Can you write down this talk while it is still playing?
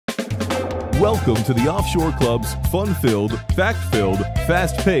Welcome to the Offshore Club's fun-filled, fact-filled,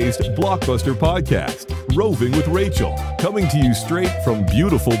 fast-paced blockbuster podcast, Roving with Rachel, coming to you straight from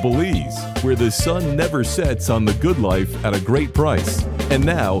beautiful Belize, where the sun never sets on the good life at a great price. And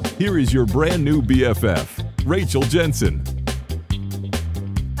now, here is your brand new BFF, Rachel Jensen.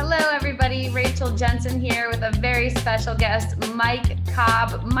 Hello, everybody. Rachel Jensen here with a very special guest, Mike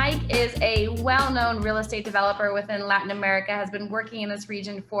Cobb. Mike is a well-known real estate developer within Latin America, has been working in this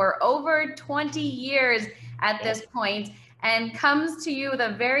region for over 20 years at this point, and comes to you with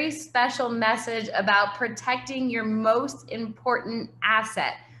a very special message about protecting your most important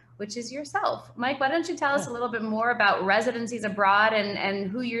asset, which is yourself. Mike, why don't you tell us a little bit more about residencies abroad and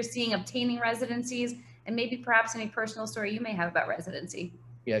who you're seeing obtaining residencies, and maybe perhaps any personal story you may have about residency.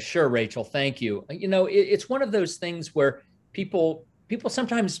 Yeah, sure, Rachel. Thank you. You know, it's one of those things where people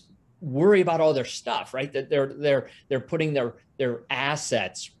sometimes worry about all their stuff, right? That they're putting their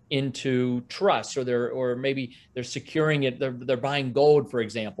assets into trusts, or maybe they're securing it. They're buying gold, for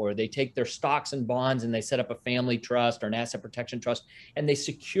example, or they take their stocks and bonds and they set up a family trust or an asset protection trust, and they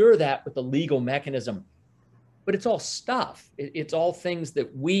secure that with a legal mechanism. But it's all stuff. It's all things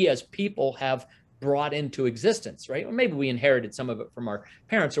that we as people have brought into existence, right? Or maybe we inherited some of it from our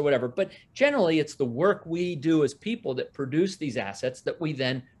parents or whatever, but generally it's the work we do as people that produce these assets that we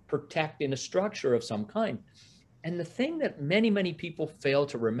then protect in a structure of some kind. And the thing that many people fail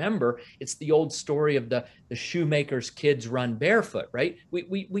to remember, it's the old story of the shoemaker's kids run barefoot, right?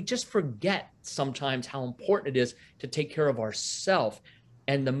 We just forget sometimes how important it is to take care of ourselves.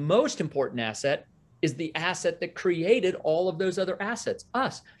 And the most important asset is the asset that created all of those other assets,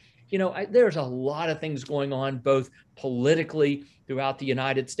 us. You know, there's a lot of things going on, both politically throughout the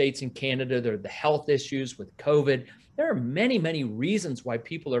United States and Canada. There are the health issues with COVID. There are many reasons why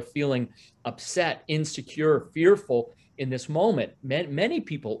people are feeling upset, insecure, fearful in this moment. Many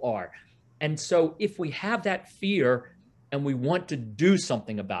people are. And so if we have that fear and we want to do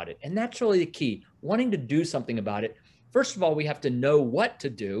something about it, and that's really the key, wanting to do something about it, first of all, we have to know what to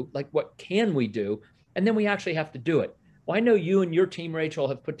do, like what can we do, and then we actually have to do it. Well, I know you and your team, Rachel,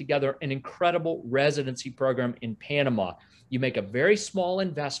 have put together an incredible residency program in Panama. You make a very small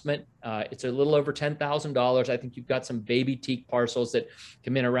investment. It's a little over $10,000. I think you've got some baby teak parcels that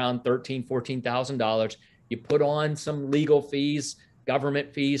come in around $13,000, $14,000. You put on some legal fees,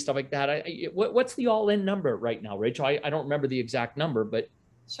 government fees, stuff like that. What's the all-in number right now, Rachel? I don't remember the exact number, but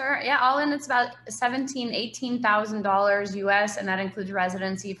Sure. Yeah. All in, it's about $18,000 US, and that includes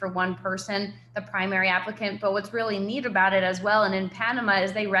residency for one person, the primary applicant. But what's really neat about it as well, and in Panama,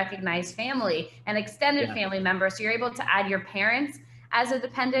 is they recognize family and extended family members. So you're able to add your parents as a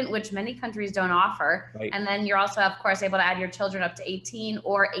dependent, which many countries don't offer. Right. And then you're also, of course, able to add your children up to 18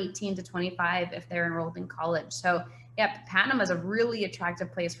 or 18 to 25 if they're enrolled in college. So yeah, Panama is a really attractive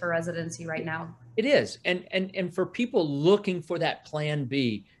place for residency right now. It is. And for people looking for that plan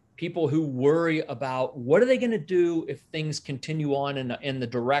B, people who worry about what are they going to do if things continue on in the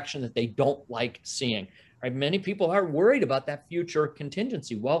direction that they don't like seeing, right? Many people are worried about that future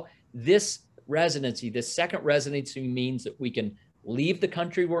contingency. Well, this residency, this second residency, means that we can leave the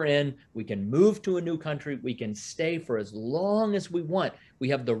country we're in, we can move to a new country, we can stay for as long as we want. We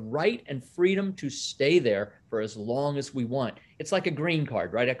have the right and freedom to stay there for as long as we want. It's like a green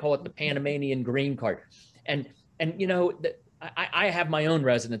card, right? I call it the Panamanian green card. And you know, I have my own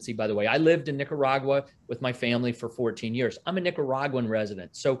residency, by the way. I lived in Nicaragua with my family for 14 years. I'm a Nicaraguan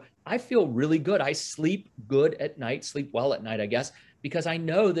resident. So I feel really good. I sleep good at night, sleep well at night, I guess, because I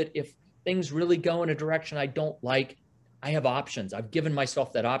know that if things really go in a direction I don't like, I have options. I've given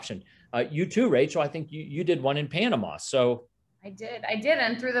myself that option. You too, Rachel. I think you did one in Panama. So I did.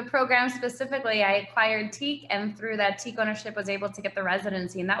 And through the program specifically, I acquired teak, and through that teak ownership was able to get the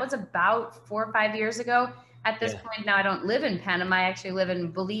residency. And that was about 4 or 5 years ago. At this point now, I don't live in Panama. I actually live in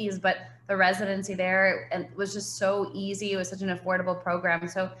Belize, but the residency there was just so easy. It was such an affordable program.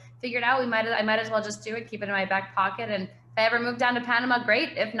 So figured out I might as well just do it, keep it in my back pocket. And if I ever move down to Panama,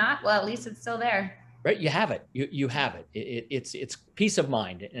 great. If not, well, at least it's still there. Right, you have it. You have it. It's peace of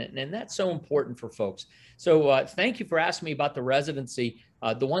mind, and that's so important for folks. So thank you for asking me about the residency.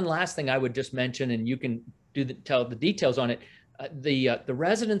 The one last thing I would just mention, and you can tell the details on it. The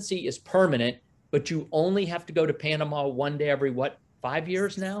residency is permanent, but you only have to go to Panama one day every 5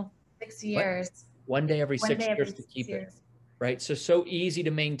 years now? 6 years. One day every 6 years to keep it. Right, so easy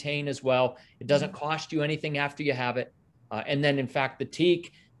to maintain as well. It doesn't cost you anything after you have it, and then in fact the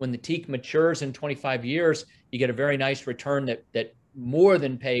teak. When the teak matures in 25 years, you get a very nice return that more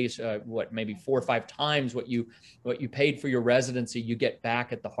than pays maybe 4 or 5 times what you paid for your residency. You get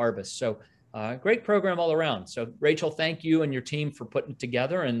back at the harvest. So Great program all around. So Rachel, thank you and your team for putting it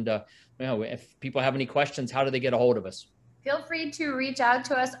together. And if people have any questions, how do they get a hold of us? Feel free to reach out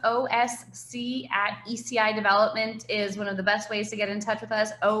to us. OSC at ECI Development is one of the best ways to get in touch with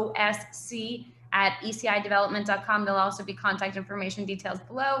us. OSC at ecidevelopment.com. There'll also be contact information details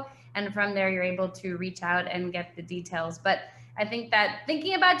below. And from there, you're able to reach out and get the details. But I think that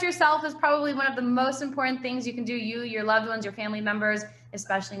thinking about yourself is probably one of the most important things you can do, you, your loved ones, your family members,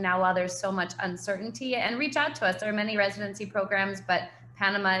 especially now while there's so much uncertainty. And reach out to us. There are many residency programs, but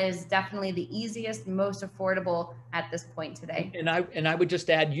Panama is definitely the easiest, most affordable at this point today. And I would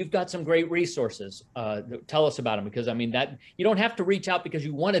just add, you've got some great resources. Tell us about them, because I mean that you don't have to reach out because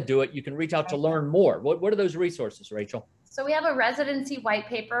you want to do it. You can reach out to learn more. What are those resources, Rachel? So we have a residency white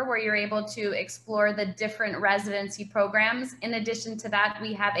paper where you're able to explore the different residency programs. In addition to that,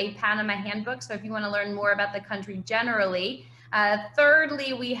 we have a Panama handbook. So if you want to learn more about the country generally.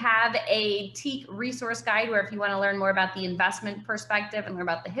 Thirdly, we have a teak resource guide where if you want to learn more about the investment perspective and learn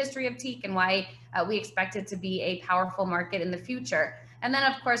about the history of teak and why we expect it to be a powerful market in the future. And then,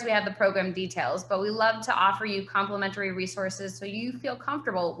 of course, we have the program details, but we love to offer you complimentary resources so you feel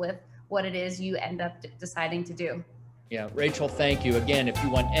comfortable with what it is you end up deciding to do. Yeah, Rachel, thank you. Again, if you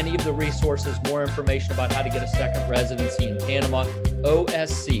want any of the resources, more information about how to get a second residency in Panama,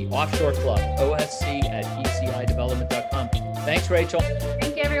 OSC, Offshore Club, OSC at ecidevelopment.com. Thanks, Rachel.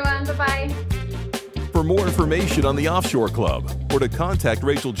 Thank you, everyone. Bye-bye. For more information on the Offshore Club or to contact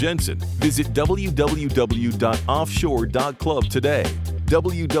Rachel Jensen, visit www.offshore.club today.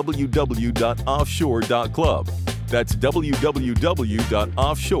 www.offshore.club. That's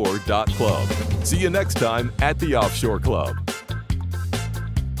www.offshore.club. See you next time at the Offshore Club.